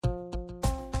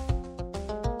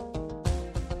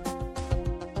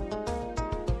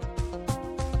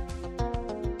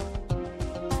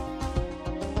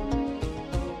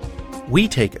We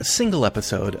take a single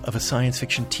episode of a science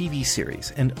fiction TV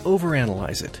series and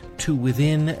overanalyze it to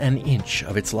within an inch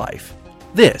of its life.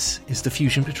 This is the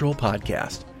Fusion Patrol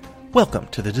Podcast. Welcome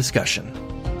to the discussion.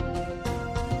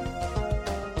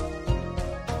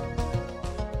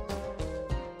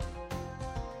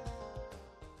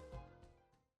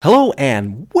 Hello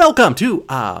and welcome to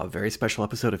a very special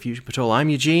episode of Fusion Patrol. I'm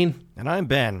Eugene. And I'm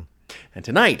Ben. And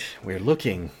tonight we're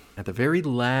looking at the very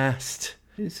last...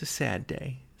 It's a sad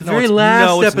day. The very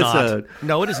last episode.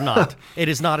 No, it is not. It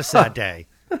is not a sad day.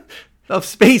 Of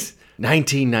Space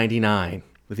 1999.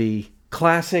 The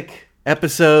classic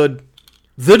episode,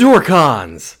 The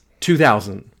Dorkons.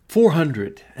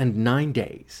 2,409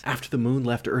 days after the moon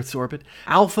left Earth's orbit,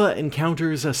 Alpha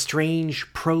encounters a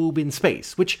strange probe in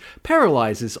space, which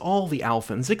paralyzes all the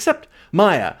Alphans except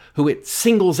Maya, who it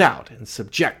singles out and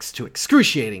subjects to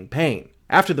excruciating pain.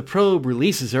 After the probe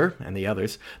releases her, and the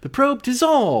others, the probe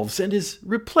dissolves and is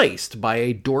replaced by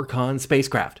a Dorkon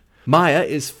spacecraft. Maya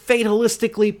is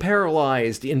fatalistically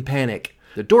paralyzed in panic.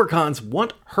 The Dorkons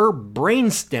want her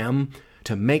brainstem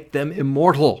to make them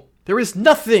immortal. There is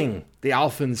nothing the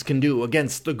Alphans can do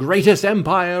against the greatest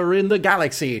empire in the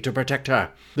galaxy to protect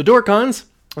her. The Dorkons,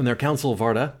 and their council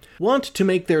Varda, want to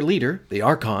make their leader, the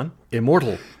Archon,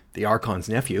 immortal. The Archon's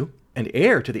nephew, and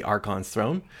heir to the Archon's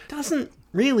throne, doesn't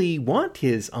really want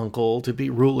his uncle to be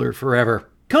ruler forever.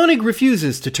 Koenig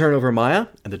refuses to turn over Maya,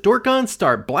 and the Dorkons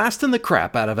start blasting the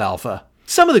crap out of Alpha.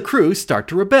 Some of the crew start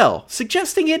to rebel,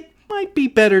 suggesting it might be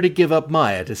better to give up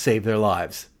Maya to save their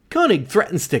lives. Koenig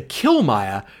threatens to kill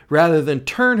Maya rather than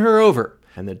turn her over,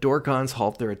 and the Dorkons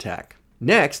halt their attack.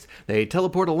 Next, they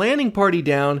teleport a landing party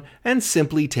down and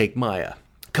simply take Maya.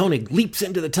 Koenig leaps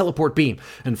into the teleport beam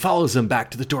and follows them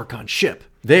back to the Dorkon ship.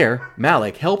 There,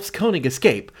 Malik helps Koenig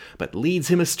escape, but leads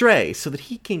him astray so that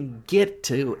he can get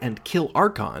to and kill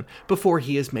Archon before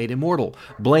he is made immortal,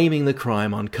 blaming the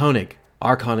crime on Koenig.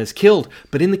 Archon is killed,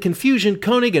 but in the confusion,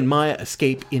 Koenig and Maya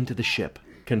escape into the ship.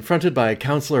 Confronted by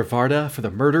Counselor Varda for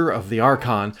the murder of the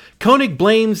Archon, Koenig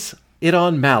blames it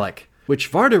on Malik,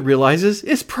 which Varda realizes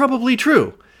is probably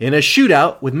true. In a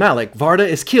shootout with Malik, Varda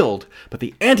is killed, but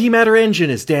the antimatter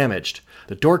engine is damaged.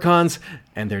 The Dorkons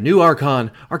and their new Archon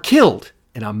are killed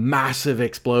in a massive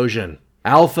explosion.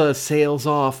 Alpha sails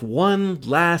off one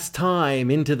last time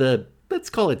into the, let's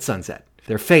call it sunset.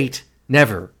 Their fate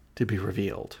never to be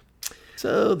revealed.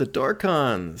 So the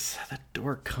Dorkons,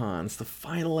 the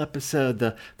final episode,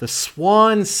 the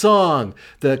swan song,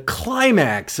 the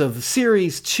climax of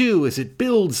Series 2 as it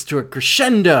builds to a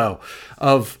crescendo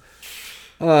of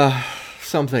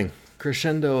something.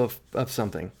 Crescendo of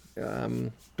something.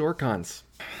 Dorkons.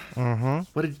 Mm-hmm.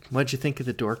 What'd you think of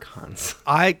the Dorkons?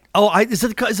 Is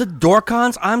it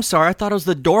Dorkons? I'm sorry, I thought it was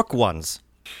the Dork ones.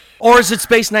 Or is it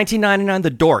Space 1999, the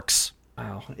Dorks?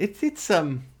 Wow, it's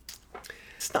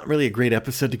not really a great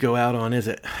episode to go out on, is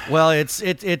it? Well, it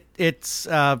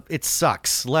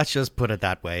sucks. Let's just put it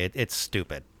that way. It's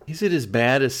stupid. Is it as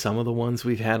bad as some of the ones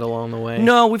we've had along the way?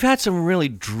 No, we've had some really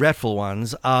dreadful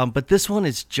ones, but this one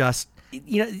is just,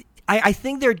 I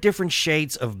think there are different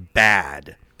shades of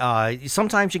bad.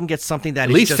 Sometimes you can get something that at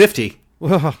least 50.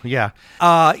 Well, yeah.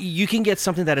 You can get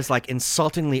something that is like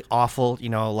insultingly awful,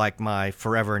 like my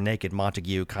Forever Naked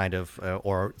Montague kind of,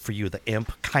 or for you, the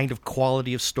Imp kind of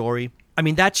quality of story. I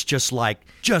mean, that's just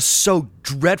so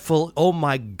dreadful. Oh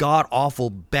my God,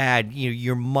 awful bad.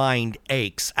 Your mind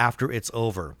aches after it's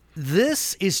over.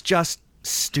 This is just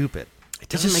stupid. It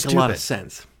doesn't make a lot of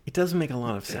sense. It doesn't make a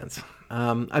lot of sense.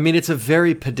 It's a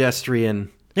very pedestrian.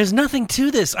 There's nothing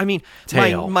to this. I mean,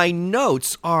 tale. My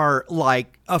notes are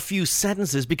like a few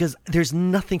sentences because there's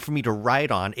nothing for me to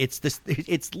write on. It's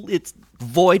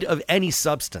void of any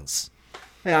substance.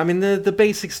 Yeah, I mean, the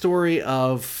basic story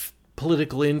of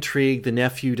political intrigue. The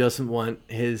nephew doesn't want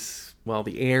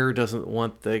the heir doesn't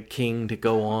want the king to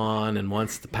go on and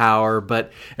wants the power,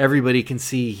 but everybody can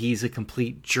see he's a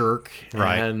complete jerk.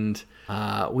 Right. And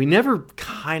we never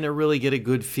kind of really get a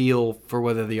good feel for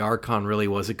whether the Archon really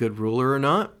was a good ruler or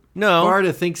not. No.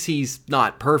 Varda thinks he's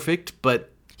not perfect, but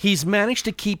he's managed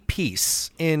to keep peace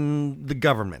in the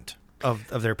government of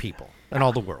their people and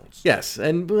all the worlds. Yes,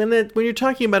 and when you're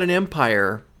talking about an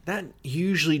empire, that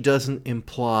usually doesn't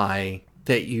imply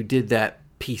that you did that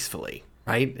peacefully,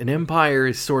 right? An empire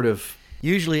is sort of...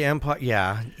 Usually empire,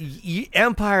 yeah.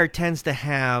 Empire tends to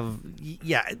have,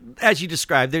 as you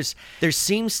described, there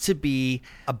seems to be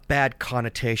a bad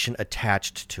connotation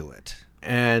attached to it.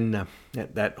 And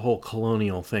that whole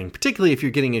colonial thing, particularly if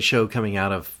you're getting a show coming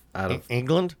out of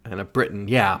England? And of Britain,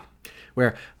 yeah.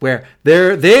 Where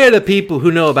they're the people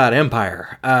who know about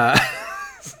empire.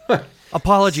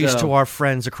 Apologies to our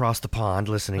friends across the pond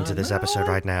listeing to this episode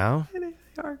right now.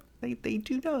 they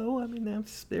do know. I mean,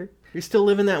 they're still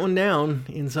living that one down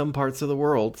in some parts of the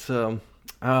world. So,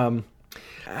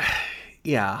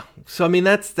 yeah. So I mean,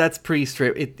 that's pretty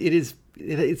straight.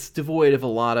 It's devoid of a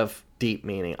lot of deep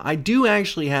meaning. I do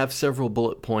actually have several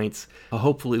bullet points.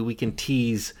 Hopefully, we can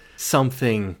tease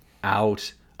something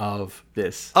out of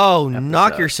this. Oh, episode.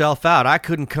 Knock yourself out! I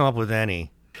couldn't come up with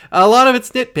any. A lot of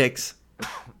it's nitpicks,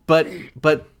 but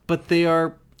they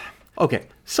are okay.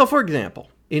 So, for example,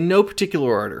 in no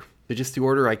particular order, just the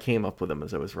order I came up with them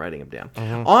as I was writing them down.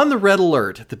 On the red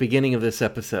alert at the beginning of this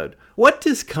episode, what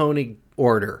does Koenig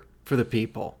order for the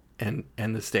people and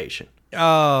the station?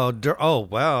 Oh,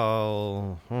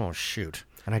 shoot!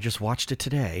 And I just watched it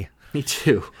today. Me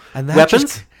too. And that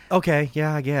weapons? Okay,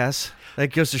 yeah, I guess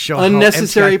that goes to show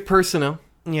unnecessary how personnel.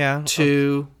 Yeah.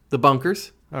 To the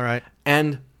bunkers. All right.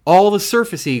 And all the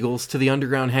surface eagles to the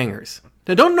underground hangars.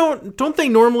 Now, don't they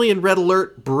normally in Red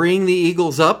Alert bring the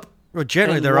eagles up? Well,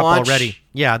 generally they're up already.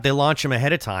 Yeah, they launch them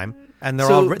ahead of time, and they're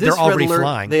already Red Alert,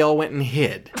 flying. They all went and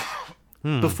hid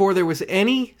before there was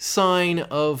any sign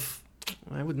of,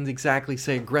 I wouldn't exactly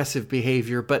say aggressive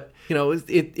behavior, but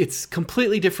it's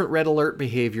completely different Red Alert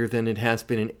behavior than it has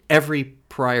been in every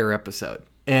prior episode.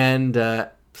 And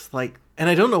it's like, and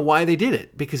I don't know why they did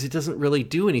it, because it doesn't really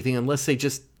do anything unless they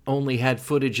just only had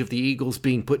footage of the eagles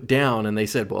being put down, and they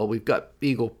said, well, we've got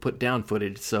eagle put down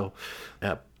footage, so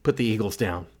put the eagles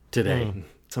down today.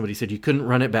 Somebody said you couldn't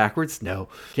run it backwards. No,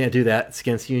 can't do that. It's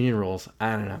against union rules.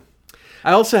 I don't know.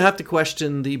 I also have to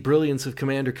question the brilliance of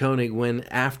Commander Koenig when,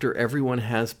 after everyone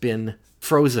has been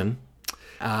frozen,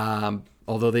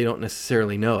 although they don't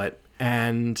necessarily know it,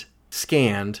 and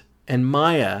scanned, and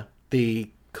Maya, the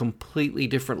completely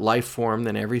different life form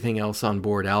than everything else on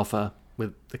board Alpha,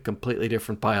 with the completely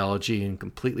different biology and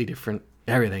completely different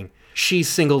everything, she's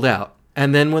singled out.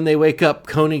 And then when they wake up,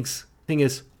 Koenig's thing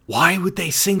is, why would they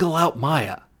single out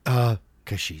Maya?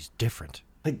 'Cause she's different.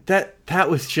 Like that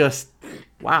was just,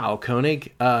 wow,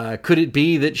 Koenig. Could it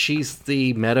be that she's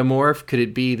the metamorph? Could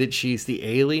it be that she's the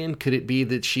alien? Could it be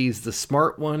that she's the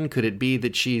smart one? Could it be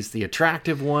that she's the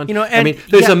attractive one?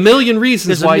 There's a million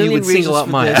reasons why you would single out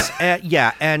Maya.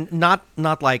 And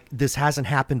not like this hasn't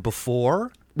happened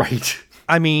before. Right.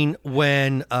 I mean,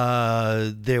 when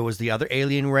there was the other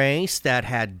alien race that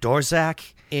had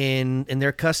Dorzak in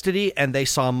their custody, and they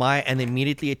saw Maya and they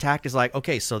immediately attacked, is like,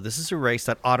 okay, so this is a race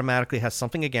that automatically has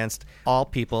something against all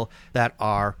people that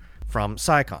are from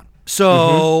Psychon.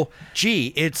 So,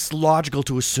 it's logical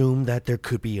to assume that there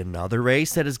could be another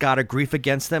race that has got a grief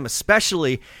against them,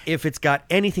 especially if it's got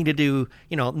anything to do,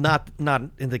 not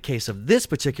in the case of this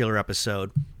particular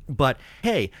episode, but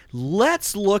hey,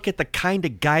 let's look at the kind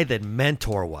of guy that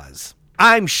Mentor was.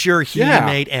 I'm sure he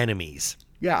made enemies.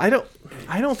 Yeah, I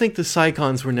don't think the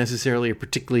Psychons were necessarily a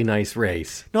particularly nice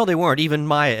race. No, they weren't. Even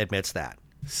Maya admits that.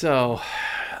 So,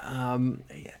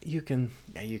 you can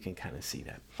kind of see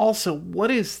that. Also, what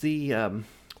was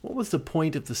the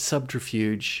point of the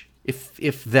subterfuge,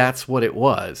 if that's what it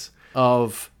was,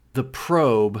 of the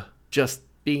probe just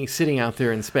sitting out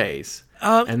there in space?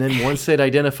 And then once they'd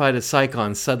identified a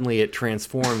Psychon, suddenly it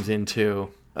transforms into,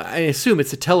 I assume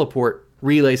it's a teleport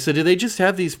relay. So do they just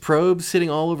have these probes sitting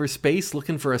all over space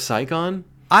looking for a Psychon?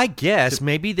 I guess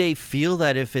maybe they feel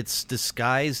that if it's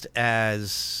disguised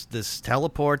as this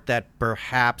teleport, that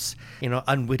perhaps,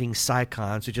 unwitting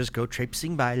Psychons would just go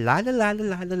traipsing by, la la la la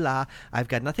la la la, I've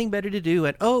got nothing better to do,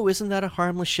 and oh, isn't that a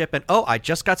harmless ship, and oh, I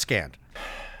just got scanned.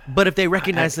 But if they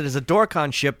recognize it as a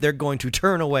Dorcon ship, they're going to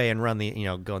turn away and run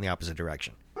go in the opposite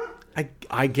direction.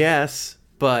 I guess,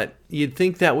 but you'd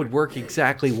think that would work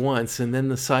exactly once, and then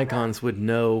the Psychons would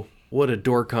know what a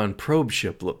Dorcon probe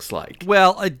ship looks like.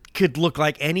 Well, it could look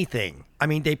like anything. I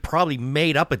mean, they probably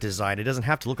made up a design. It doesn't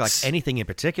have to look like anything in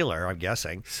particular, I'm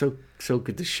guessing. So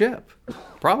could the ship.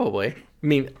 Probably. I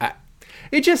mean,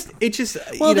 it just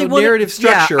well, narrative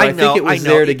structure. Yeah, I think it was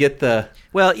there to get the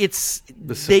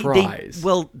surprise.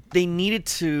 They needed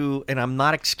to, and I'm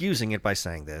not excusing it by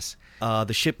saying this,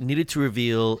 the ship needed to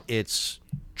reveal its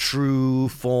true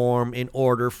form in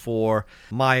order for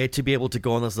Maya to be able to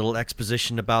go on this little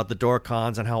exposition about the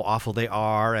Dorcons and how awful they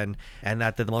are, and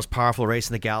that they're the most powerful race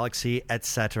in the galaxy,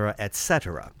 etc.,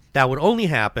 etc. That would only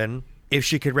happen if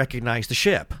she could recognize the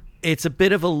ship. It's a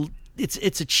bit of a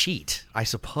it's a cheat, I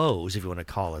suppose, if you want to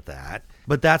call it that.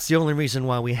 But that's the only reason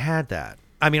why we had that.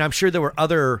 I mean, I'm sure there were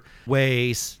other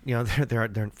ways. There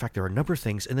in fact, there are a number of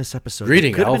things in this episode.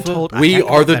 Greeting, Alpha. We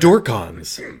are the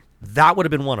Dorcons. That would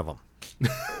have been one of them.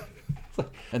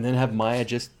 And then have Maya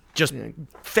just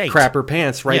faint, crap her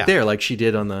pants there, like she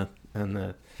did on the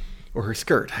or her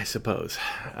skirt, I suppose.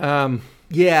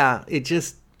 It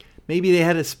just maybe they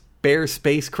had spare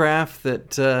spacecraft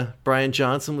that Brian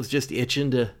Johnson was just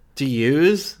itching to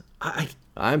use?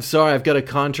 I'm sorry, I've got to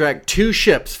contract 2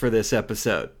 ships for this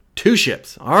episode. 2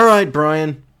 ships. All right,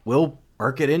 Brian. We'll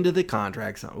work it into the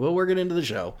contract. We'll work it into the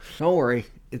show. Don't worry.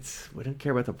 We don't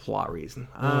care about the plot reason.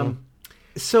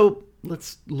 So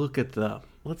let's look at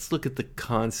the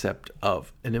concept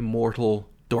of an immortal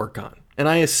Dorkon. And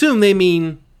I assume they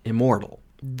mean immortal.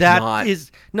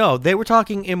 They were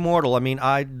talking immortal. I mean,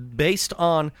 based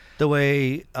on the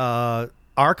way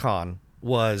Archon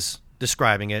was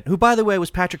describing it, who, by the way, was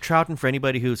Patrick Troughton, for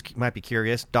anybody who might be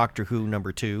curious, Doctor Who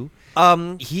number 2.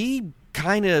 He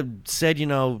kind of said,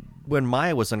 when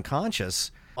Maya was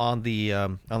unconscious on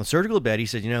the surgical bed, he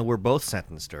said, we're both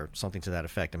sentenced, or something to that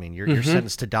effect. I mean, you're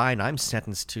sentenced to die, and I'm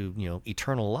sentenced to,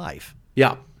 eternal life.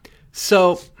 Yeah.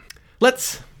 So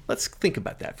let's think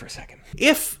about that for a second.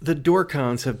 If the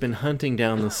Dorkons have been hunting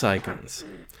down the Psychons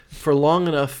for long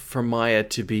enough for Maya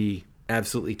to be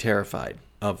absolutely terrified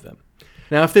of them.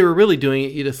 Now, if they were really doing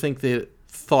it, you'd have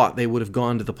thought they would have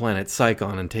gone to the planet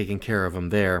Psychon and taken care of them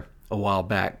there a while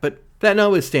back. But that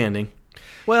notwithstanding.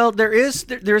 Well, there is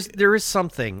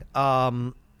something,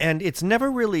 and it's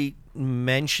never really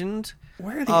mentioned.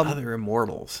 Where are the other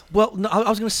immortals? Well, no, I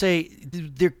was going to say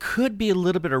there could be a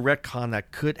little bit of retcon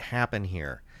that could happen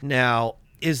here. Now,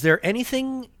 is there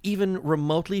anything even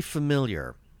remotely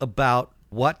familiar about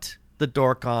what the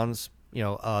Dorkons,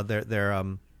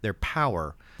 their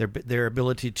power, their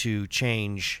ability to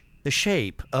change the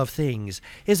shape of things?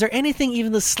 Is there anything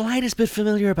even the slightest bit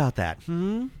familiar about that?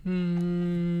 No.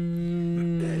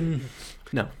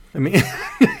 I mean,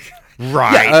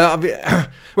 right. Yeah,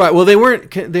 right. Well, they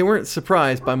weren't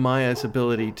surprised by Maya's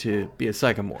ability to be a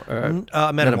psychomorph.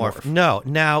 Metamorph. No.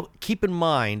 Now, keep in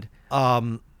mind,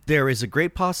 there's a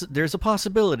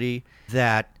possibility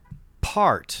that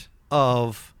part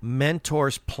of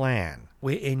Mentor's plan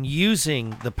in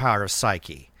using the power of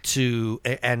Psyche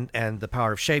and the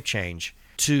power of shape change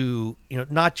to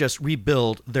not just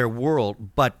rebuild their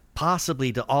world, but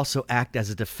possibly to also act as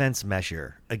a defense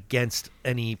measure against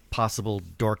any possible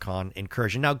Dorkon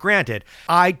incursion. Now, granted,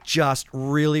 I just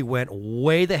really went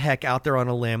way the heck out there on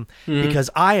a limb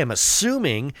because I am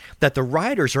assuming that the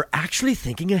writers are actually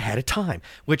thinking ahead of time,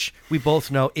 which we both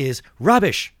know is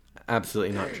rubbish.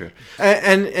 Absolutely not true.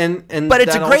 And but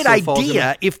it's a great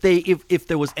idea if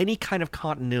there was any kind of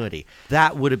continuity.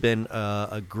 That would have been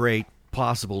a great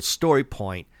possible story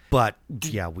point. But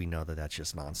yeah, we know that that's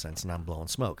just nonsense, and I'm blowing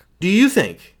smoke. Do you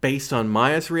think, based on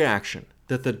Maya's reaction,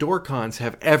 that the Dorkons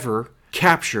have ever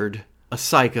captured a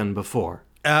Psychon before?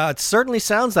 It certainly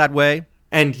sounds that way.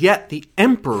 And yet the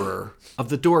Emperor of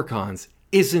the Dorkons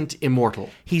isn't immortal.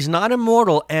 He's not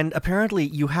immortal, and apparently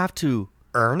you have to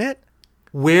earn it?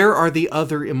 Where are the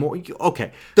other immortal?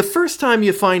 Okay, the first time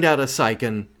you find out a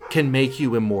Psychon can make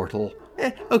you immortal,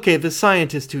 okay, the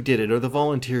scientist who did it, or the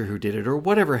volunteer who did it, or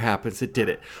whatever happens that did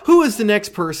it. Who is the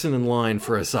next person in line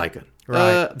for a Psychon?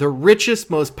 Right. The richest,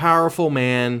 most powerful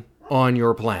man on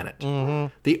your planet.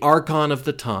 Mm-hmm. The Archon of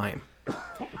the time.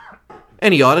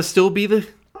 And he ought to still be the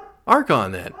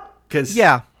Archon then. Because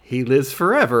he lives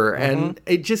forever. Mm-hmm. And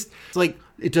it's like,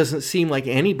 it doesn't seem like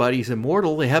anybody's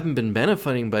immortal. They haven't been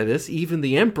benefiting by this. Even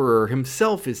the Emperor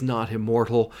himself is not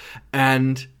immortal.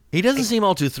 And he doesn't seem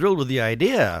all too thrilled with the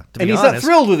idea, to be honest. And he's not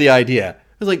thrilled with the idea.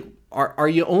 It's like, are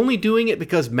you only doing it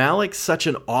because Malik's such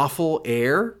an awful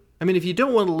heir? I mean, if you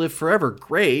don't want to live forever,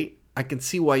 great. I can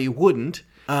see why you wouldn't.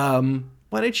 Why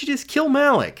don't you just kill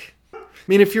Malik? I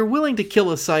mean, if you're willing to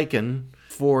kill a Psychon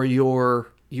for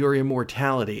your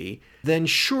immortality, then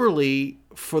surely,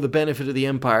 for the benefit of the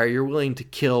Empire, you're willing to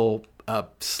kill a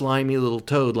slimy little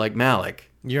toad like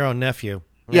Malik. Your own nephew.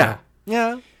 Yeah.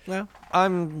 Yeah. Well,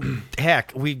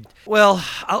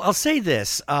 I'll say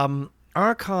this.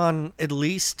 Archon, at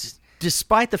least,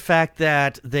 despite the fact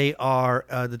that they are,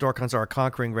 the Dorkons are a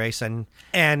conquering race,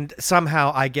 and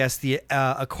somehow, I guess, the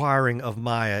acquiring of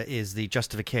Maya is the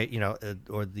justification,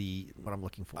 or the, what I'm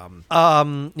looking for,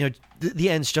 the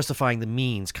ends justifying the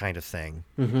means kind of thing.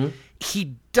 Mm-hmm.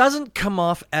 He doesn't come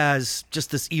off as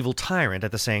just this evil tyrant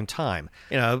at the same time.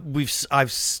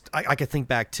 I could think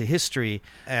back to history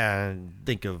and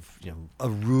think of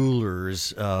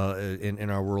rulers in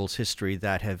our world's history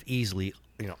that have easily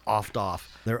offed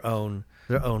off their own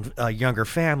younger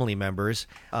family members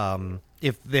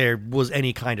if there was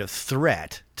any kind of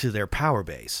threat to their power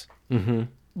base. Mm-hmm.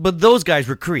 But those guys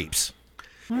were creeps.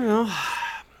 Well,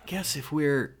 I guess if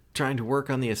we're trying to work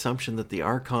on the assumption that the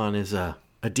Archon is a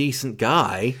decent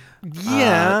guy.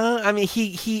 Yeah, I mean,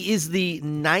 he is the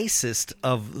nicest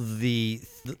of the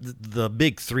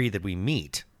big three that we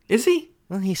meet. Is he?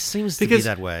 Well, he seems to be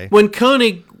that way. When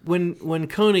Koenig when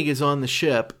Koenig is on the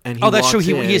ship and he that's walks true.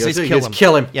 He in, says he kill goes, him.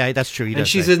 Kill him. Yeah, that's true. He And does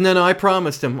she say. says, no, I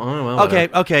promised him. Oh, well, Okay,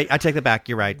 whatever. okay, I take that back.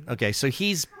 You're right. Okay, so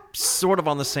he's sort of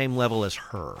on the same level as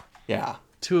her. Yeah.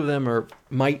 Two of them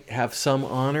might have some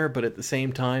honor, but at the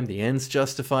same time, the ends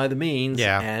justify the means.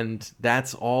 Yeah. And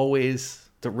that's always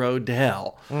the road to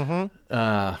hell.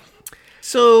 Mm-hmm.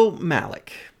 So,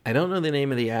 Malik. I don't know the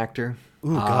name of the actor.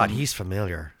 Ooh, God, he's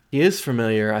familiar. He is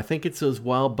familiar. I think it's those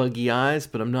wild, buggy eyes,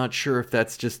 but I'm not sure if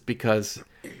that's just because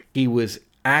he was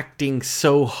acting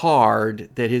so hard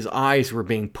that his eyes were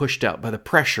being pushed out by the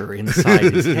pressure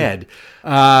inside his head.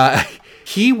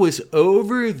 He was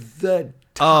over the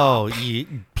Oh,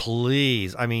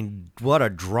 please. I mean, what a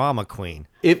drama queen.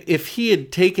 If he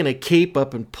had taken a cape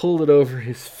up and pulled it over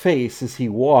his face as he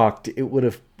walked, it would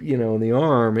have, in the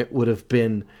arm, it would have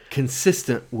been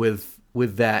consistent with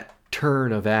that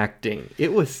turn of acting.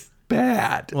 It was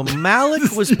bad. Well,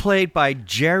 Malik was played by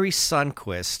Jerry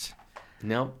Sundquist.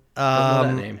 No,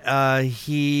 don't know that name.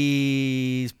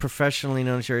 He's professionally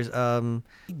known as Jerry.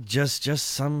 Just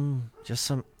some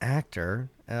actor,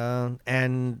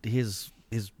 and his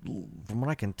from what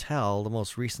I can tell, the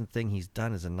most recent thing he's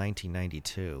done is in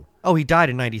 1992. Oh, he died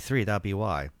in 93. That'd be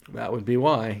why. That would be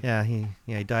why. Yeah, he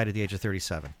died at the age of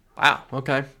 37. Wow.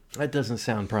 Okay, that doesn't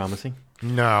sound promising.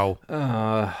 No.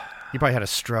 He probably had a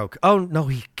stroke. Oh no,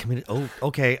 he committed. Oh,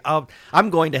 okay. I'm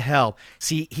going to hell.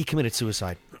 See, he committed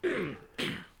suicide.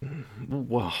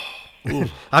 Whoa.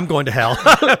 I'm going to hell.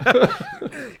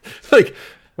 Like,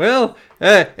 well,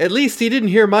 at least he didn't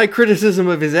hear my criticism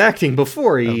of his acting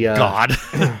before he. God.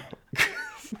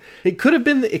 It could have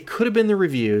been. It could have been the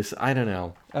reviews. I don't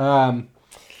know.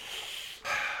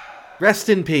 Rest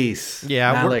in peace.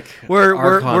 Yeah, Malik. we're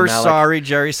Malik. sorry,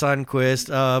 Jerry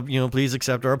Sundquist. Please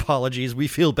accept our apologies. We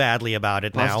feel badly about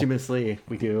it now. Posthumously,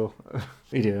 we do.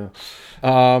 We do.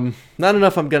 Not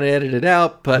enough. I'm going to edit it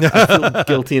out, but I feel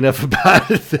guilty enough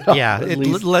about it. Yeah, At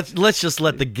least let's just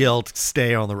let the guilt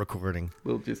stay on the recording.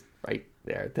 we'll just right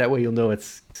there. That way, you'll know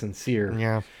it's sincere.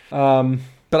 Yeah.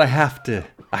 But I have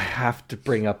to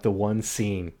bring up the one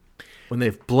scene when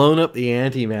they've blown up the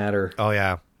antimatter. Oh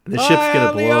yeah. The ship's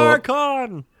gonna blow up.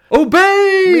 Archon.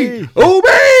 Obey!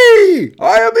 Obey!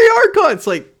 I am the Archon. It's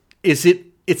like,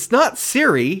 it's not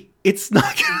Siri. It's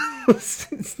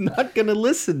not gonna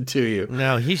listen to you.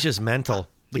 No, he's just mental.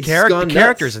 The He's character's gone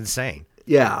nuts. insane.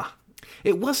 Yeah.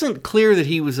 It wasn't clear that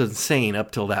he was insane up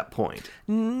till that point.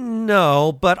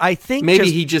 No, but I think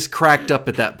Maybe he just cracked up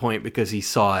at that point because he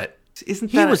saw it.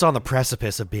 he was on the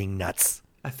precipice of being nuts.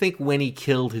 I think when he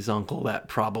killed his uncle, that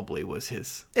probably was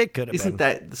his. It could have Isn't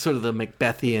been. that sort of the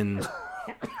Macbethian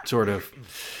sort of?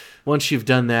 Once you've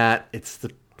done that, it's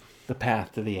the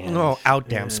path to the end. Oh, out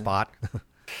damn spot.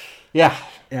 Yeah,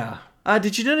 yeah.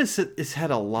 Did you notice that it's had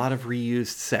a lot of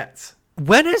reused sets?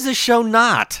 When is the show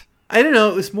not? I don't know.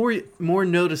 It was more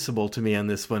noticeable to me on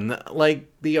this one. Like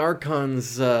the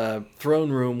Archon's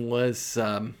throne room was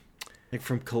like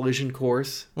from Collision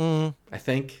Course. I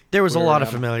think There was a where, lot of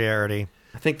familiarity.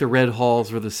 I think the red halls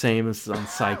were the same as on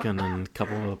Psychon and a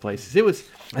couple of other places. It was.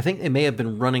 I think they may have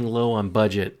been running low on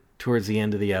budget towards the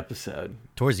end of the episode.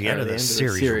 Towards the end of the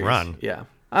series run. Yeah.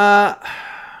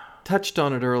 Touched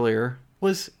on it earlier.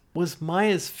 Was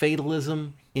Maya's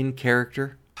fatalism in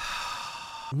character?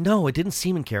 No, it didn't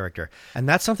seem in character. And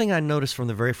that's something I noticed from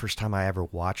the very first time I ever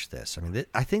watched this. I mean,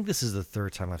 I think this is the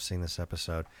third time I've seen this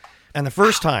episode. And the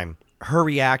first time, her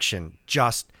reaction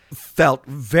just felt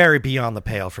very beyond the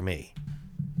pale for me.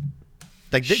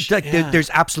 There's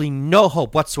absolutely no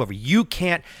hope whatsoever. You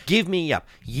can't give me up.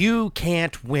 You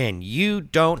can't win. You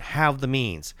don't have the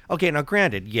means. Okay, now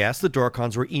granted, yes, the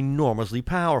Dorkons were enormously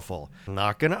powerful. I'm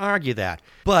not going to argue that.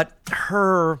 But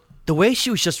the way she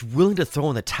was just willing to throw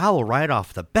in the towel right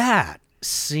off the bat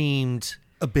seemed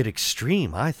a bit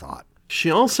extreme, I thought.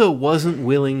 She also wasn't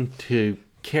willing to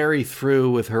carry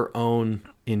through with her own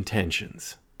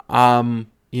intentions.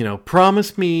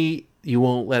 Promise me you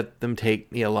won't let them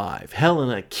take me alive.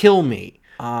 Helena, kill me.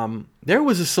 There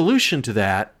was a solution to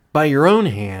that by your own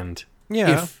hand.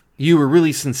 Yeah. If you were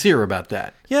really sincere about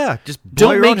that. Yeah, just blow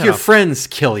Don't your make own head your off. friends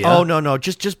kill you. Oh, no,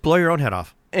 just blow your own head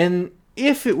off. And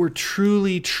if it were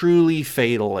truly, truly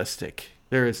fatalistic,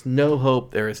 there is no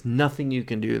hope, there is nothing you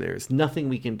can do, there is nothing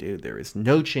we can do, there is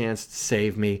no chance to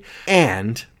save me,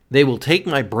 and they will take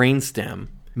my brainstem,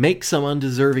 make some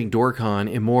undeserving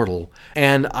Dorkon immortal,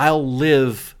 and I'll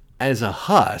live as a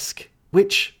husk,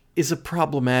 which is a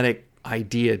problematic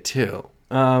idea too.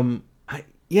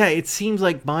 It seems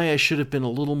like Maya should have been a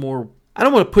little more... I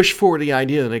don't want to push forward the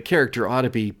idea that a character ought to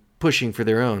be pushing for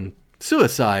their own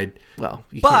suicide. Well,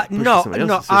 you But can't push no, for somebody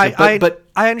else's I suicide, but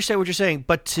I understand what you're saying.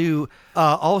 But to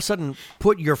all of a sudden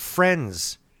put your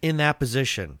friends in that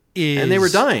position is... And they were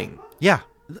dying. Yeah.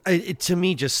 To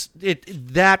me,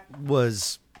 that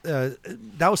was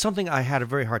something I had a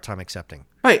very hard time accepting.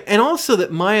 Right. And also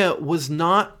that Maya was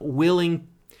not willing...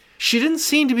 She didn't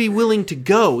seem to be willing to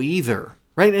go either.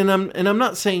 Right? And I'm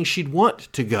not saying she'd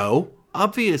want to go.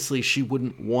 Obviously, she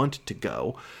wouldn't want to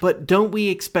go. But don't we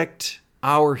expect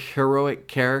our heroic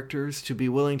characters to be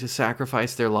willing to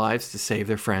sacrifice their lives to save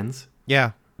their friends?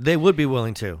 Yeah, they would be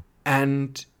willing to.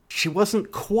 And she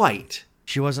wasn't quite.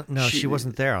 She wasn't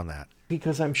there on that.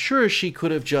 Because I'm sure she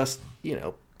could have just,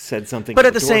 said something. But to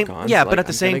at the same, Dorkons, but at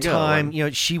the same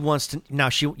time, she wants to. Now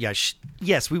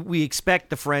yes, we expect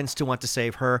the friends to want to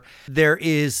save her. There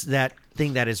is that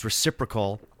thing that is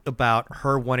reciprocal about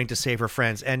her wanting to save her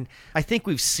friends, and I think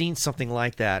we've seen something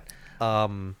like that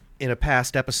in a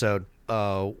past episode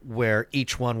where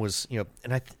each one was,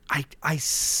 and I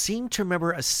seem to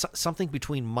remember something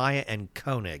between Maya and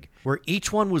Koenig, where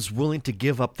each one was willing to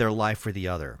give up their life for the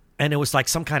other, and it was like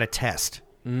some kind of test.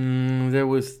 There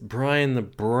was Brian the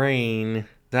Brain.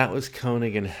 That was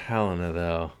Koenig and Helena,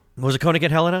 though. Was it Koenig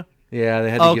and Helena? Yeah, they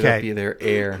had to give up their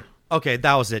air. Okay,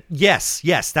 that was it. Yes,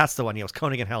 that's the one. It was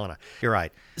Koenig and Helena. You're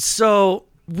right. So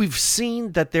we've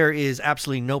seen that there is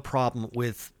absolutely no problem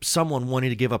with someone wanting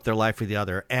to give up their life for the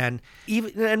other. And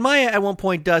Maya at one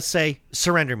point does say,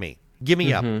 surrender me. Give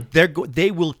me up. They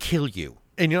will kill you.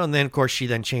 And, and then, of course, she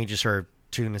then changes her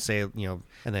tune to say, and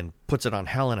then puts it on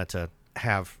Helena to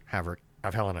have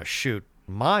Helena shoot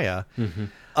Maya.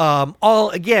 All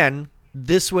again,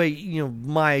 this way,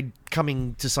 Maya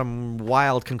coming to some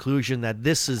wild conclusion that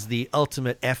this is the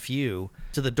ultimate FU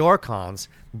to the Dorkons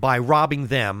by robbing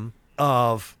them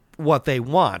of what they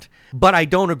want. But I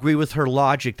don't agree with her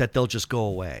logic that they'll just go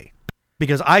away,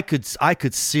 because I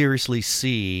could seriously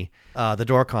see the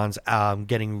Dorkons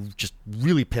getting just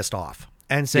really pissed off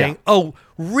and saying, "Oh,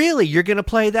 really? You're going to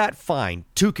play that? Fine,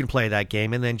 two can play that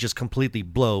game," and then just completely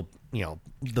blow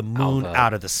the moon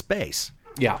out of the space.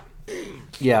 Yeah.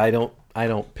 I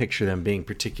don't picture them being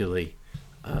particularly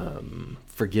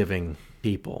forgiving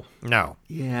people. No.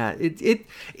 Yeah, it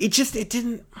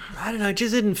didn't, I don't know, it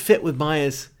just didn't fit with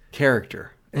Maya's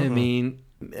character. I mean,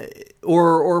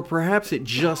 or perhaps it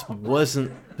just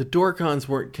wasn't, the Dorkons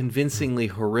weren't convincingly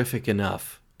horrific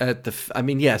enough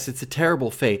yes, it's a terrible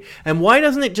fate. And why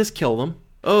doesn't it just kill them?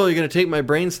 Oh, you're going to take my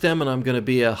brainstem and I'm going to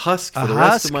be a husk for the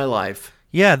rest of my life.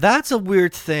 Yeah, that's a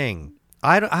weird thing.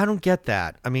 I don't get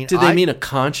that. I mean, do they mean a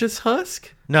conscious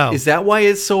husk? No. Is that why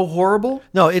it's so horrible?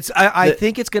 No, it's. I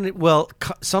think it's going to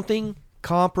something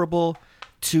comparable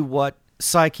to what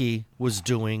Psyche was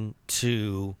doing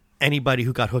to anybody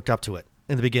who got hooked up to it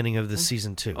in the beginning of the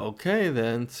season 2. Okay,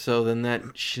 then. So then that,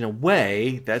 in a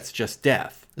way, that's just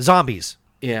death. Zombies.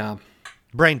 Yeah.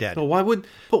 Brain dead. So why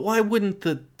wouldn't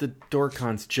the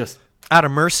Dorkons just out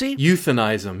of mercy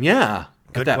euthanize them? Yeah.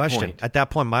 Good question. At that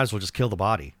point, might as well just kill the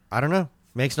body. I don't know.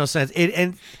 Makes no sense.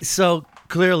 And so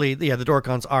clearly, the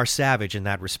Dorkons are savage in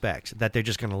that respect, that they're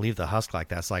just going to leave the husk like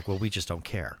that. It's like, well, we just don't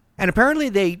care. And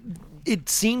apparently it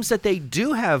seems that they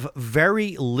do have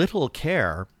very little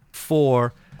care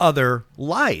for other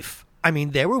life. I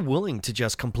mean, they were willing to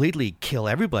just completely kill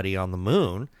everybody on the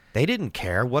moon. They didn't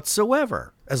care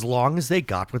whatsoever, as long as they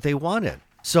got what they wanted.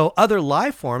 So other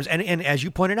life forms, and as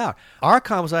you pointed out,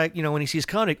 Archon was like, when he sees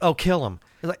Koenig, oh, kill him.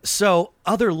 Like, so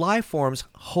other life forms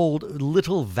hold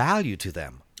little value to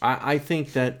them. I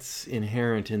think that's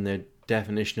inherent in the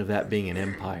definition of that being an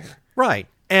empire. Right.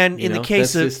 And in the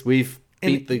case of... we've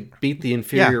beat the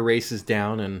inferior races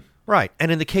down and... Right.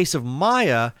 And in the case of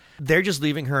Maya, they're just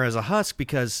leaving her as a husk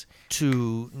because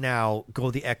to now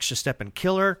go the extra step and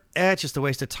kill her, it's just a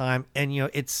waste of time. And,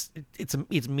 it's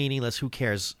meaningless. Who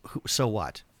cares? So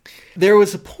what? There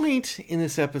was a point in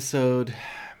this episode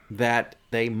that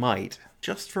they might,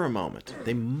 just for a moment,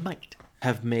 they might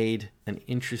have made an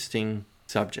interesting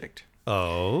subject.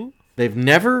 Oh? They've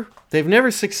never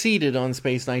succeeded on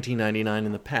Space 1999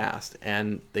 in the past,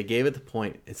 and they gave it the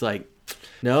point. It's like,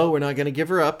 no, we're not going to give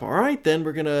her up. All right, then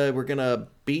we're gonna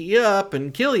beat you up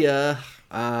and kill you.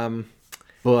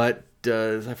 But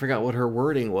I forgot what her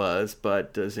wording was.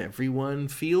 But does everyone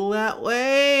feel that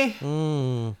way?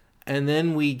 And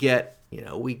then we get,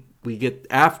 we get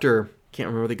after, can't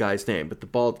remember the guy's name, but the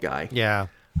bald guy. Yeah.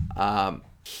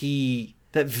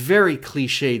 That very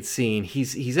cliched scene.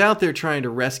 He's out there trying to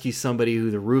rescue somebody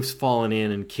who the roof's fallen in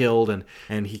and killed,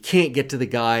 and he can't get to the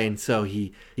guy, and so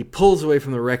he pulls away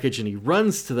from the wreckage and he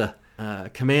runs to the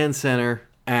command center,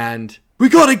 and we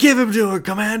gotta give him to her,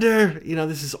 Commander.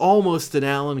 This is almost an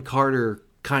Alan Carter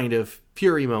kind of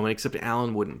Fury moment, except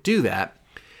Alan wouldn't do that,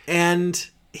 and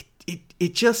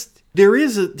it just there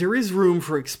is room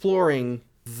for exploring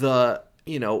the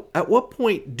at what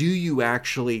point do you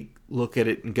actually look at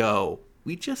it and go,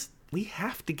 we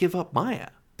have to give up Maya?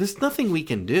 There's nothing we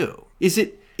can do. Is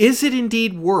it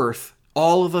indeed worth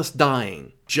all of us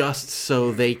dying just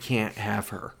so they can't have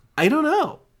her? I don't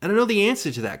know. I don't know the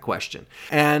answer to that question.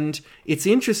 And it's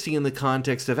interesting in the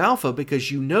context of Alpha because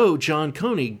John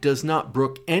Koenig does not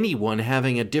brook anyone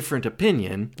having a different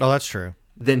opinion. Oh, that's true.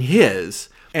 Than his.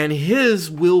 And his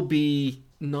will be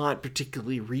not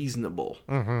particularly reasonable.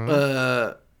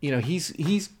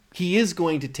 He is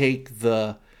going to take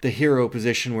the hero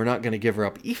position. We're not going to give her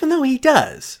up, even though he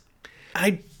does.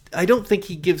 I don't think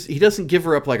he doesn't give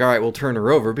her up like, all right, we'll turn her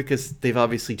over, because they've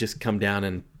obviously just come down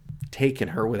and taken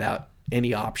her without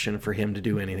any option for him to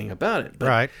do anything about it. But,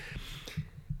 right.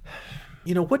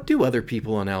 What do other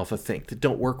people on Alpha think that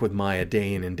don't work with Maya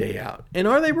day in and day out? And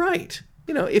are they right?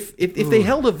 If they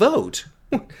held a vote,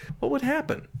 what would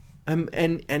happen? And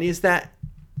is that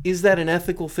an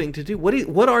ethical thing to do?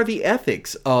 What are the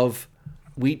ethics of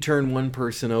we turn one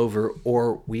person over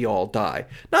or we all die?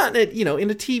 Not in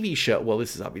a TV show. Well,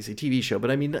 this is obviously a TV show, but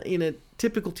I mean in a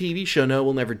typical TV show, no,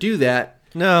 we'll never do that.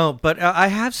 No, but I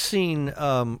have seen.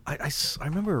 I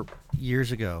remember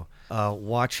years ago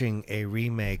watching a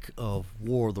remake of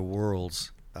War of the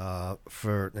Worlds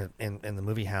in the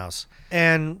movie house,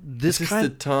 and this is the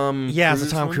Tom it's the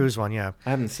Tom Cruise one. Yeah, I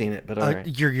haven't seen it, but all right.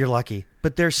 You're lucky.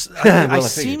 But there's I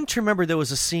seem to remember there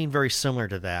was a scene very similar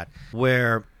to that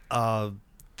where the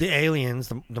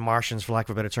aliens, the Martians, for lack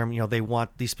of a better term, they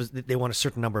want a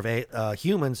certain number of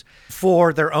humans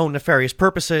for their own nefarious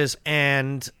purposes,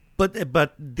 but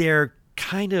they're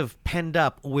kind of penned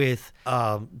up with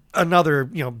another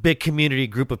big community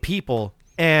group of people.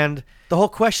 And the whole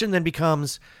question then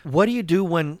becomes, what do you do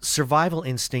when survival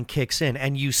instinct kicks in?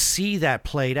 And you see that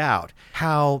played out,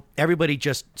 how everybody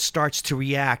just starts to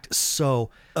react so,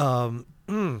 well,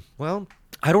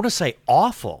 I don't want to say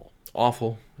awful.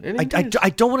 Awful. I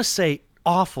don't want to say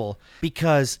awful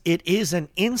because it is an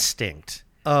instinct,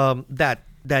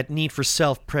 that need for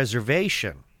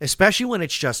self-preservation. Especially when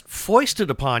it's just foisted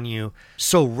upon you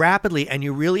so rapidly and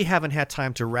you really haven't had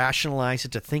time to rationalize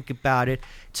it, to think about it,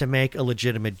 to make a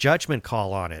legitimate judgment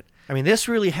call on it. I mean, this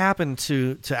really happened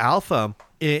to Alpha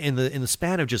in the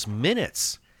span of just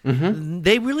minutes. Mm-hmm.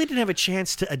 They really didn't have a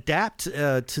chance to adapt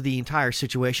to the entire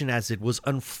situation as it was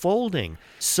unfolding.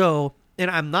 So,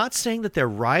 and I'm not saying that they're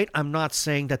right. I'm not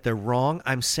saying that they're wrong.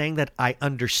 I'm saying that I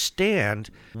understand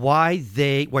why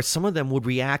some of them would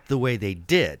react the way they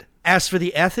did. As for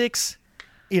the ethics,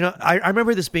 I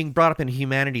remember this being brought up in a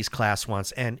humanities class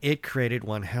once, and it created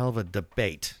one hell of a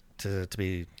debate, to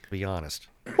be honest.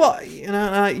 Well,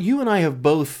 you and I have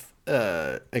both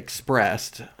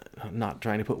expressed, I'm not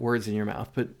trying to put words in your mouth,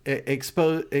 but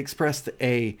expressed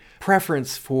a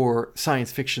preference for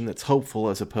science fiction that's hopeful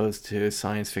as opposed to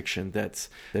science fiction that's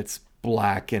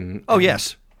black and... Oh,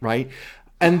 yes. Right?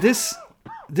 And this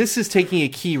is taking a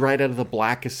key right out of the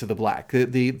blackest of the black.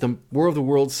 The War of the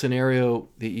Worlds scenario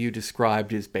that you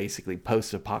described is basically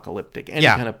post-apocalyptic. Any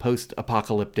kind of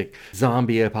post-apocalyptic,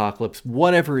 zombie apocalypse,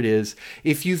 whatever it is.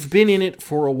 If you've been in it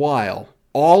for a while,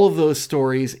 all of those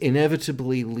stories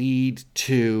inevitably lead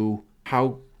to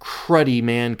how cruddy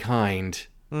mankind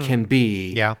can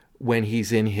be when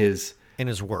he's in his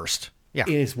worst. Yeah.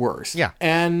 In his worst. Yeah.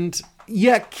 And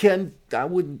I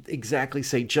wouldn't exactly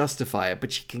say justify it,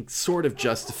 but you can sort of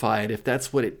justify it if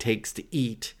that's what it takes to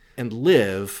eat and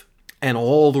live, and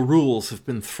all the rules have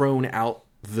been thrown out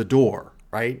the door,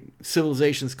 right?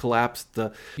 Civilizations collapsed.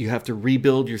 You have to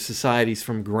rebuild your societies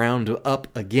from ground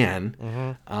up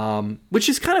again, which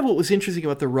is kind of what was interesting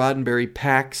about the Roddenberry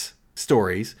Pax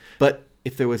stories. But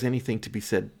if there was anything to be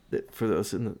said for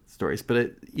those in the stories, but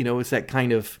it's that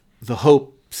kind of the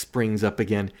hope springs up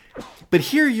again. But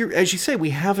here, as you say, we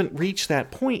haven't reached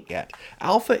that point yet.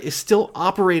 Alpha is still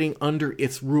operating under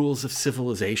its rules of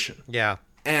civilization. Yeah.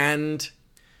 And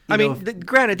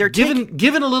granted, they're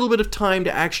given a little bit of time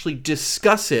to actually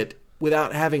discuss it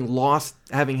without having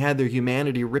had their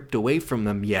humanity ripped away from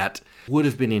them yet, would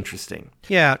have been interesting.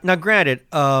 Yeah. Now, granted,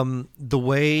 the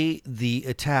way the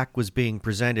attack was being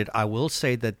presented, I will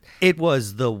say that it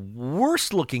was the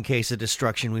worst looking case of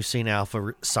destruction we've seen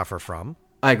Alpha suffer from.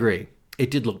 I agree. It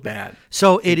did look bad.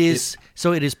 So it is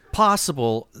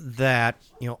possible that,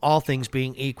 all things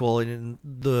being equal in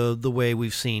the way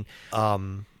we've seen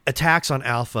attacks on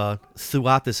Alpha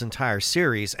throughout this entire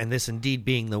series, and this indeed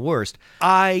being the worst,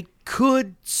 I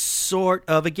could sort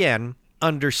of, again,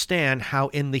 understand how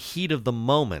in the heat of the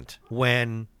moment,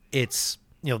 when it's,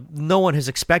 no one has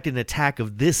expected an attack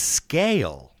of this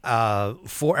scale,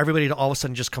 for everybody to all of a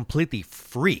sudden just completely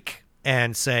freak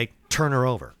and say, turn her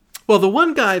over. Well, the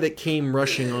one guy that came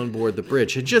rushing on board the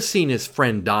bridge had just seen his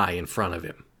friend die in front of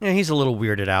him. Yeah, he's a little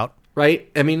weirded out.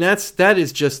 Right? I mean, that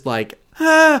is just like,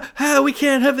 we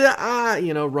can't have that,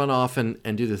 run off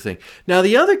and do the thing. Now,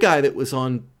 the other guy that was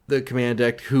on the command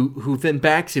deck who then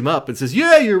backs him up and says,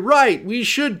 yeah, you're right, we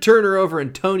should turn her over,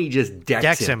 and Tony just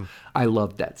decks him. I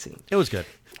loved that scene. It was good.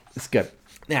 It's good.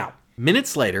 Now,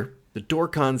 minutes later, the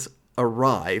Dorcons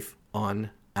arrive on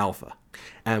Alpha.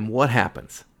 And what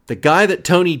happens? The guy that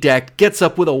Tony decked gets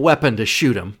up with a weapon to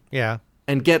shoot him. Yeah.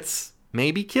 And gets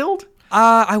maybe killed?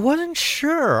 I wasn't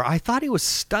sure. I thought he was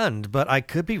stunned, but I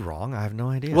could be wrong. I have no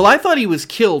idea. Well, I thought he was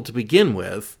killed to begin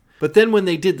with, but then when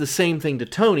they did the same thing to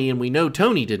Tony, and we know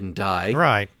Tony didn't die.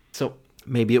 Right. So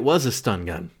maybe it was a stun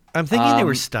gun. I'm thinking they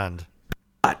were stunned.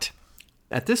 But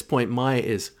at this point, Maya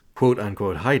is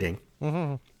quote-unquote hiding.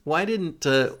 Mm-hmm. Why didn't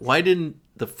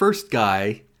the first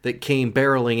guy that came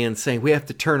barreling in saying, we have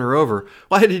to turn her over,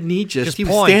 why didn't he he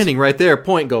was standing right there,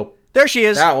 point, go, there she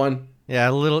is. That one.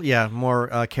 Yeah,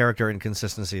 more character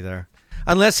inconsistency there.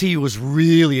 Unless he was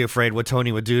really afraid what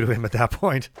Tony would do to him at that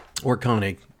point. Or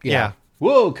Koenig. Yeah.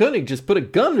 Whoa, Koenig just put a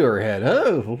gun to her head.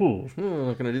 Oh, I'm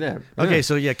not going to do that. Okay,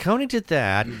 so yeah, Koenig did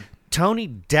that. Tony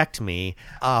decked me.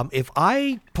 If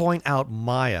I point out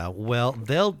Maya, well,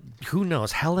 who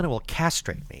knows, Helena will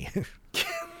castrate me.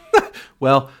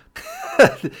 Well,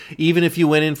 even if you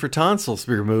went in for tonsils to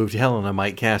be removed, Helena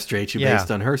might castrate you based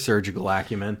on her surgical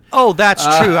acumen. Oh, that's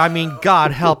true. I mean,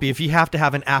 God help you. If you have to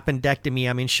have an appendectomy,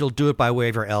 I mean, she'll do it by way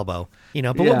of her elbow.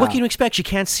 But what can you expect? She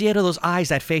can't see out of those eyes.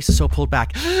 That face is so pulled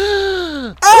back.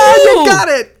 Oh, you got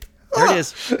it! There it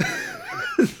is.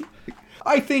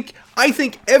 I think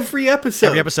every episode.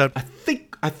 Every episode.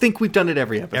 I think we've done it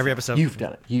every episode. Every episode. You've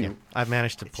done it. Yeah, I've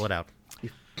managed to pull it out.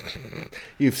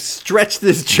 You've stretched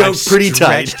this joke pretty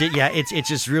tight. It. Yeah, it's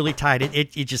just really tight.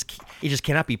 It just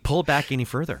cannot be pulled back any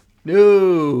further.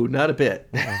 No, not a bit.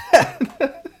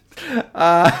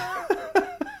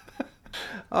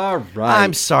 All right.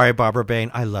 I'm sorry, Barbara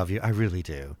Bain. I love you. I really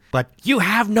do. But you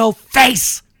have no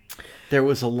face. There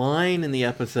was a line in the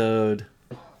episode.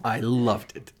 I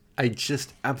loved it. I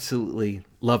just absolutely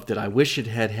loved it. I wish it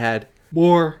had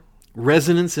more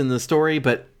resonance in the story,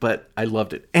 but I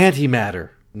loved it. Antimatter.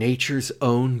 Nature's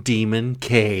own demon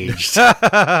caged.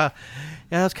 Yeah,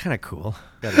 that's kind of cool.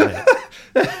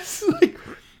 It's like,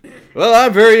 well,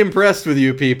 I'm very impressed with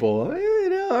you people.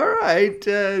 All right.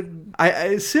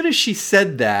 As soon as she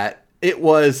said that, it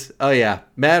was, oh yeah,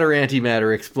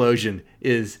 matter-antimatter explosion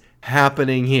is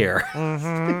happening here.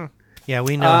 Mm-hmm. Yeah,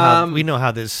 we know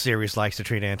how this series likes to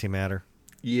treat antimatter.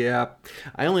 Yeah.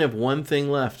 I only have one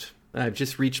thing left. I've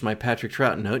just reached my Patrick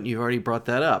Troughton note, and you've already brought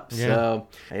that up. Yeah. So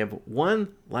I have one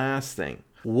last thing.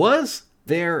 Was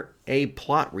there a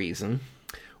plot reason,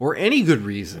 or any good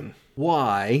reason,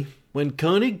 why, when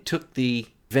Koenig took the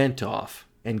vent off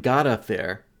and got up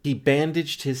there, he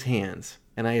bandaged his hands?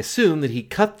 And I assume that he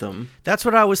cut them. That's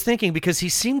what I was thinking, because he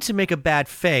seemed to make a bad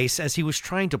face as he was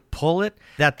trying to pull it,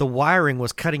 that the wiring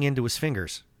was cutting into his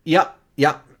fingers. Yep.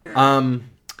 And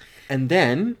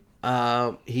then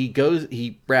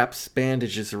he wraps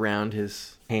bandages around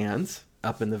his hands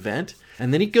up in the vent,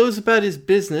 and then he goes about his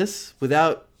business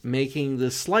without making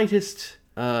the slightest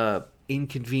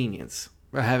inconvenience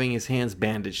for having his hands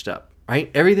bandaged up,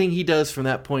 right? Everything he does from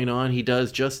that point on, he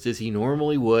does just as he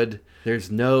normally would.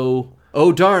 There's no,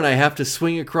 oh darn, I have to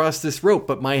swing across this rope,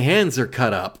 but my hands are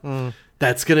cut up.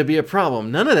 That's going to be a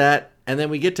problem. None of that. And then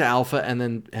we get to Alpha, and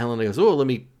then Helena goes, oh, let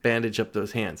me bandage up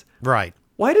those hands. Right.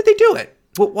 Why did they do it?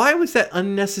 Well, why was that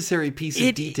unnecessary piece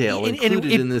of detail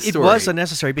included in this story? It was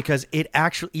unnecessary because it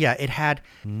actually, it had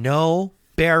no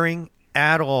bearing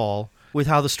at all with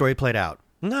how the story played out.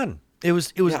 None. It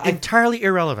was entirely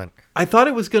irrelevant. I thought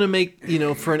it was going to make,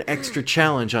 for an extra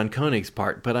challenge on Koenig's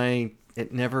part, but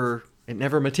it never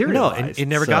materialized. No, it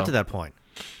never got to that point.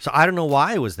 So I don't know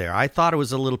why it was there. I thought it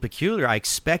was a little peculiar. I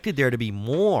expected there to be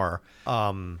more,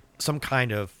 some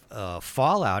kind of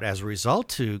fallout as a result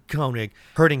to Koenig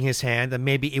hurting his hand, and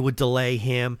maybe it would delay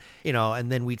him,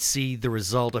 and then we'd see the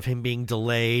result of him being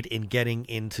delayed in getting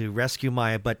into rescue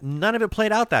Maya, but none of it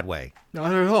played out that way.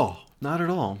 Not at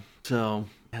all. So,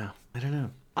 yeah, I don't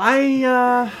know.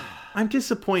 I'm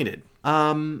disappointed.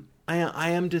 I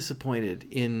am disappointed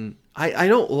in, I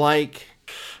don't like,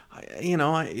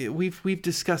 we've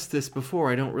discussed this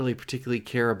before. I don't really particularly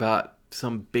care about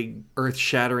some big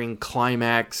earth-shattering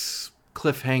climax,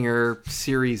 cliffhanger,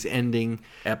 series-ending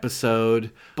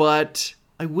episode. But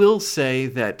I will say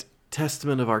that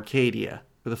Testament of Arcadia,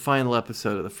 for the final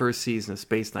episode of the first season of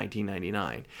Space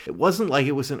 1999, it wasn't like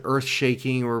it was an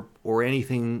earth-shaking or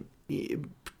anything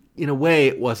in a way,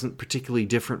 it wasn't particularly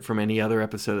different from any other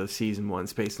episode of Season 1,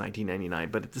 Space 1999.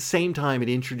 But at the same time, it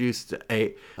introduced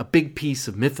a big piece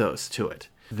of mythos to it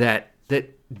that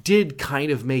did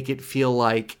kind of make it feel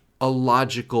like a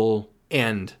logical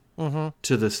end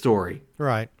to the story.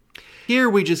 Right. Here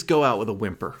we just go out with a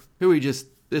whimper.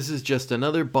 This is just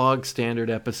another bog standard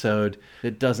episode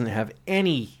that doesn't have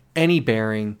any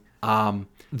bearing.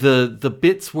 The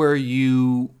bits where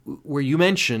you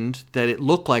mentioned that it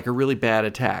looked like a really bad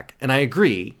attack, and I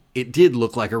agree, it did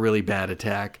look like a really bad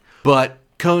attack. But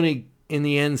Koenig in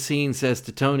the end scene says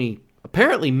to Tony,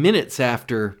 apparently minutes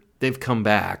after they've come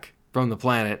back from the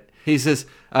planet, he says,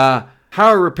 "How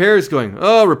are repairs going?"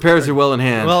 "Oh, repairs are well in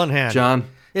hand. Well in hand, John."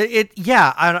 And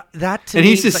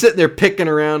he's just sitting there picking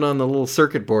around on the little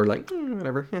circuit board, like,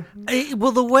 whatever. Yeah.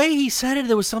 Well, the way he said it,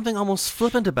 there was something almost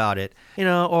flippant about it,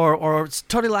 or it's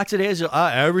totally lackadaisical.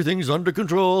 Everything's under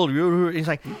control. He's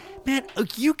like, man,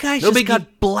 you guys just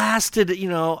got blasted,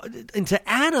 into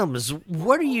atoms.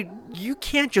 What are you? You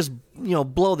can't just,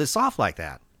 blow this off like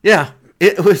that. Yeah,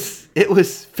 it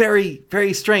was very,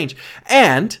 very strange,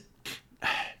 and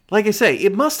like I say,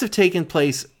 it must have taken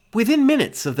place within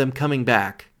minutes of them coming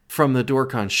back from the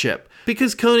Dorcon ship,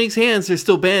 because Koenig's hands are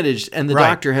still bandaged and the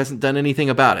doctor hasn't done anything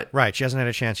about it. Right, she hasn't had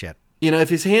a chance yet. If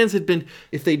his hands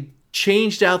if they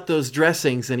changed out those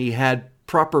dressings and he had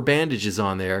proper bandages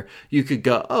on there, you could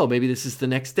go, oh, maybe this is the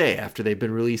next day after they've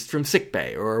been released from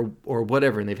sickbay or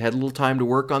whatever, and they've had a little time to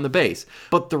work on the base.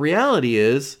 But the reality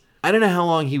is, I don't know how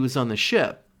long he was on the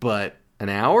ship, but an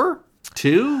hour?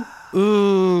 2?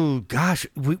 Ooh, gosh,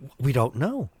 we don't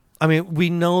know. I mean, we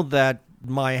know that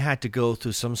Maya had to go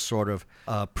through some sort of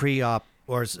pre-op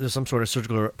or some sort of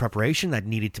surgical preparation that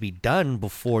needed to be done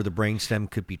before the brainstem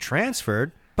could be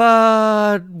transferred.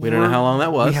 But we don't know how long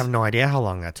that was. We have no idea how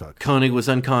long that took. Koenig was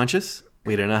unconscious.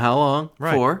 We don't know how long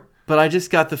for. But I just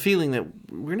got the feeling that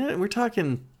we're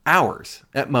talking hours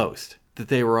at most that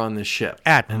they were on this ship.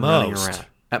 At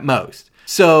most.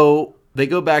 So they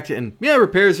go back to, and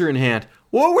repairs are in hand.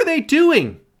 What were they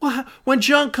doing? When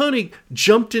John Koenig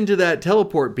jumped into that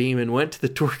teleport beam and went to the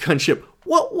Dorcon ship,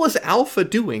 what was Alpha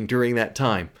doing during that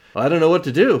time? I don't know what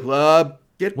to do.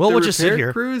 We'll just sit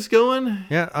here. Crews going.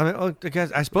 Yeah,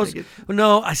 I suppose.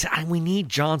 No, we need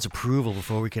John's approval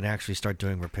before we can actually start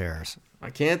doing repairs.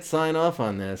 I can't sign off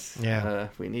on this. Yeah,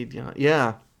 we need.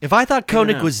 Yeah. If I thought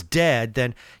Koenig was dead,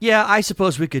 then I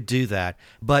suppose we could do that.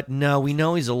 But no, we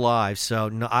know he's alive, so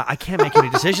no, I can't make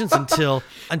any decisions until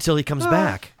he comes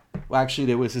back. Well, actually,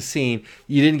 there was a scene,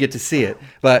 you didn't get to see it,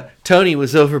 but Tony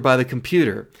was over by the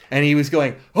computer, and he was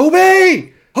going,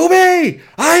 "Obey! Obey!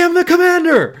 I am the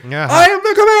commander! I am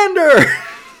the commander!"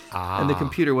 And the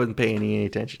computer wasn't paying any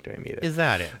attention to him either. Is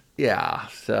that it? Yeah,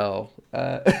 so...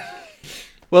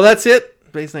 well, that's it,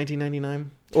 Space 1999.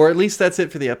 Or at least that's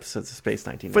it for the episodes of Space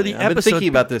 1999. For the I've been thinking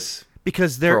about this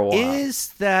because there is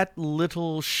that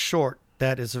little short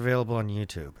that is available on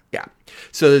YouTube. Yeah.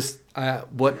 So this,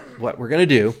 what we're going to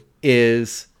do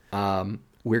is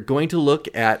we're going to look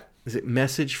at, is it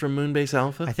Message from Moonbase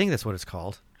Alpha? I think that's what it's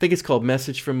called. I think it's called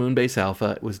Message from Moonbase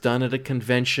Alpha. It was done at a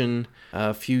convention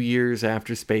a few years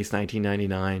after Space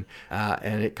 1999,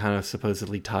 and it kind of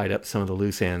supposedly tied up some of the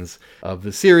loose ends of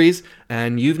the series.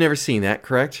 And you've never seen that,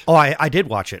 correct? Oh, I did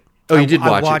watch it. Oh, you did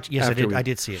watch it? Yes, I did. I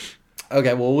did see it.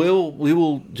 Okay, well, we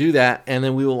will do that, and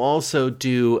then we will also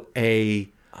do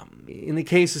in the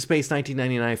case of Space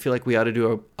 1999, I feel like we ought to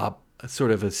do a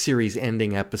sort of a series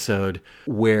ending episode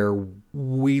where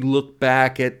we look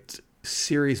back at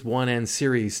Series 1 and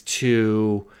Series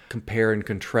 2, compare and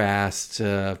contrast,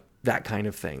 that kind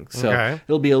of thing. So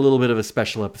It'll be a little bit of a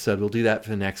special episode. We'll do that for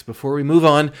the next, before we move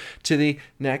on to the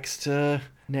next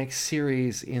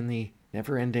series in the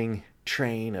never-ending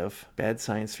train of bad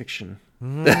science fiction.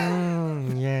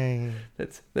 Yay.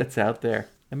 That's out there.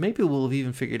 And maybe we'll have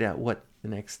even figured out what the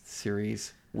next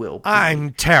series will be.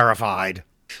 I'm terrified.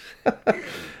 All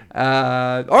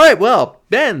right, well,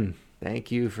 Ben,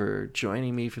 thank you for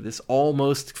joining me for this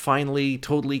almost finally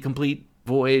totally complete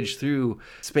voyage through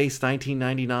Space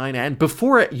 1999 and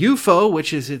before it UFO,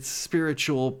 which is its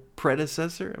spiritual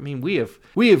predecessor. I mean, we have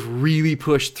really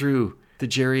pushed through the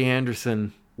Jerry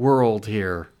Anderson world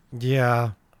here.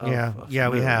 Yeah. We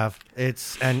have.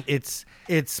 It's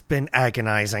been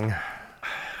agonizing.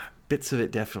 Bits of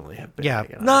it definitely have been. Yeah,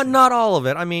 not all of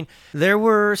it. I mean, there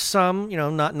were some,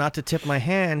 not to tip my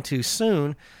hand too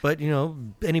soon, but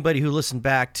anybody who listened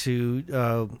back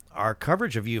to our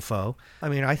coverage of UFO, I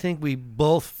mean, I think we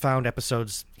both found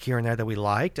episodes here and there that we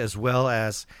liked, as well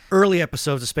as early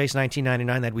episodes of Space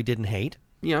 1999 that we didn't hate.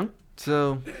 Yeah.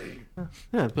 So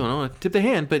Yeah, I don't want to tip the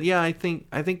hand, but yeah, I think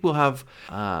we'll have.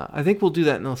 I think we'll do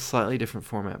that in a slightly different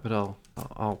format, but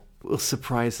we'll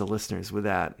surprise the listeners with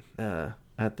that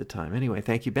at the time. Anyway,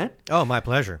 thank you, Ben. Oh, my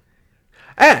pleasure.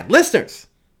 And listeners,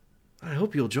 I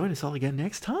hope you'll join us all again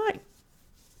next time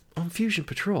on Fusion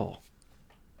Patrol.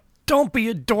 Don't be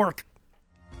a dork.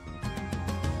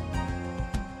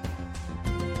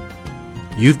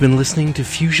 You've been listening to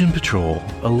Fusion Patrol,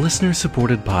 a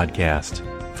listener-supported podcast.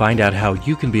 Find out how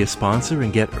you can be a sponsor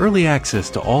and get early access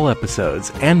to all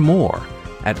episodes and more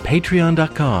at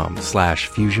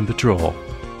patreon.com/Fusion Patrol.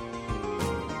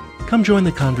 Come join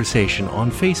the conversation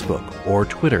on Facebook or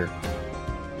Twitter.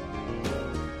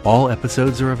 All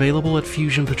episodes are available at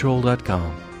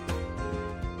FusionPatrol.com.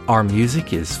 Our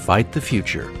music is Fight the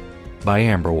Future by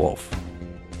Amberwolf.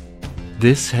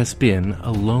 This has been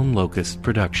a Lone Locust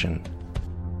production.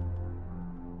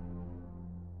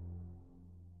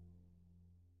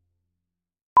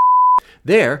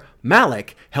 There,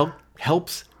 Malik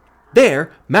helps.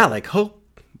 There, Malik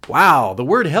Wow, the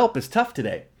word help is tough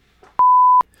today.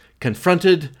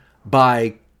 Confronted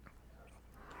by...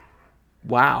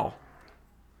 Wow.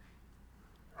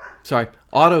 Sorry,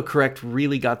 autocorrect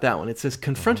really got that one. It says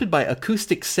confronted by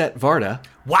acoustic set Varda.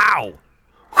 Wow.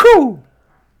 Whew!